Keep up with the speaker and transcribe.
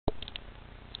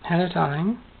Hello,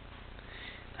 darling.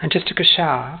 I just took a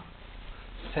shower,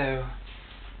 so...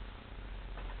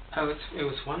 Oh, it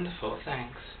was wonderful,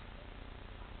 thanks.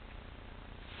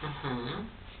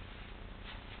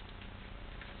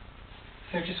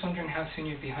 So just wondering how soon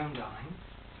you'd be home, darling.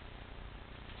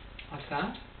 What's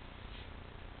that?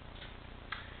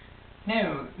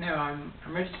 No, I'm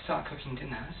ready to start cooking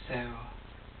dinner, so...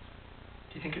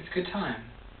 Do you think it's a good time?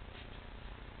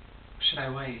 Or should I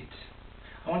wait?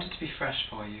 I want it to be fresh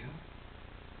for you.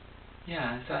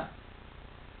 Yeah, is that...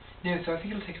 No, so I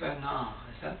think it'll take about an hour.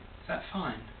 Is that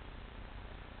fine?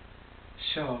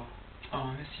 Sure. Oh,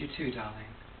 I miss you too, darling.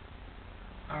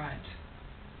 Alright.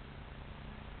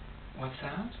 What's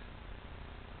that?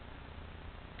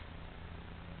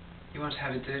 You want to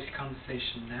have a dirty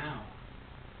conversation now?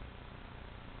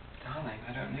 Darling,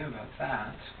 I don't know about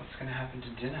that. What's going to happen to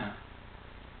dinner?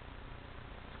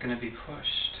 It's going to be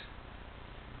pushed.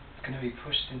 It's going to be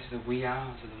pushed into the wee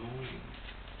hours of the morning.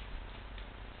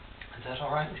 Is that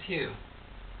alright with you?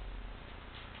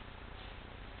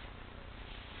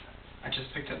 I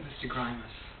just picked up Mr. Grimus.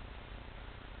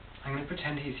 I'm going to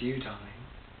pretend he's you, darling.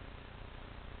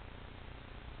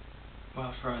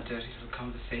 Well, for our dirty little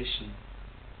conversation.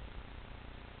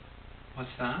 What's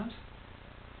that?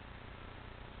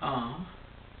 Ah.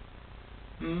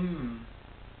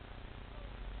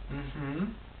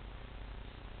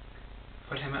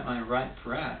 Put him at my right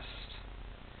breast.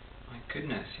 My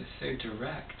goodness, you're so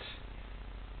direct.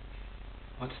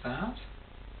 What's that?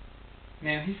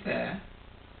 No, he's there.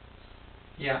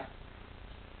 Yeah.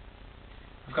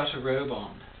 I've got a robe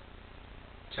on.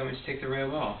 Do you want me to take the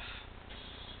robe off?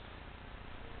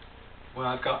 Well,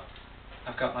 I've got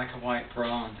like a white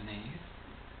bra underneath.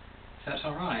 Is that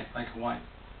alright? Like a white...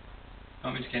 You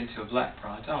want me to get into a black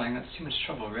bra? Darling, that's too much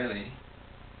trouble, really.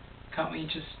 Can't we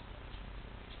just...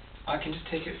 I can just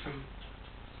take it from...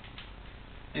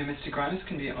 You know, Mr. Grimus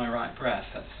can be at my right breast,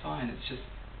 that's fine, it's just...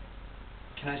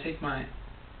 Can I take my... I'm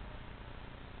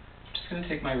just going to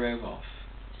take my robe off.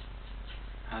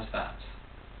 How's that?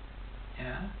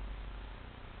 Yeah?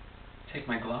 Take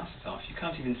my glasses off. You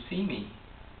can't even see me.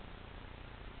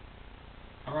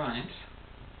 Alright.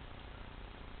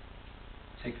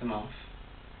 Take them off.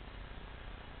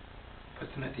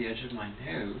 Put them at the edge of my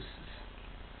nose.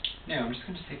 No, I'm just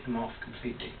going to take them off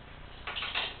completely.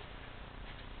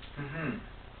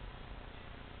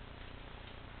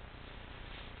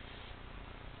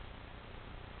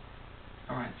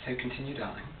 Alright, so continue,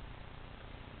 darling.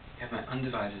 You have my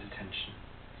undivided attention.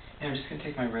 Now I'm just going to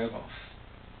take my robe off.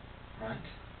 Right?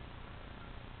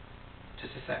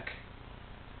 Just a sec.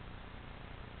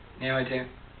 No, I don't.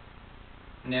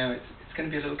 No, it's going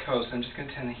to be a little cold, so I'm just going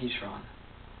to turn the heater on.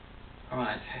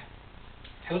 Alright.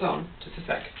 Hold on, just a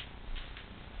sec.